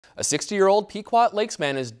A 60-year-old Pequot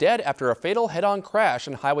Lakesman is dead after a fatal head-on crash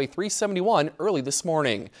on Highway 371 early this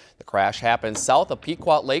morning. The crash happened south of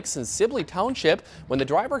Pequot Lakes in Sibley Township when the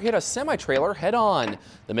driver hit a semi-trailer head-on.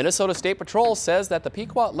 The Minnesota State Patrol says that the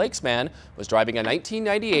Pequot Lakesman was driving a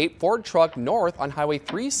 1998 Ford truck north on Highway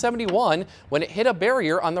 371 when it hit a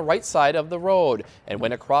barrier on the right side of the road and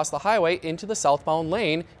went across the highway into the southbound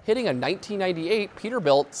lane, hitting a 1998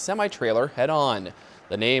 Peterbilt semi-trailer head-on.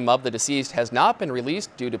 The name of the deceased has not been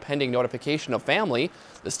released due to pending notification of family.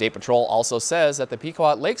 The State Patrol also says that the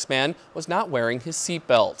Pequot Lakesman was not wearing his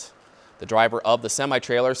seatbelt. The driver of the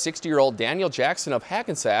semi-trailer, 60-year-old Daniel Jackson of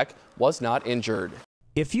Hackensack, was not injured.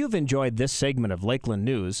 If you've enjoyed this segment of Lakeland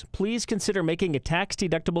News, please consider making a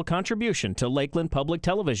tax-deductible contribution to Lakeland Public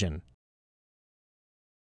Television.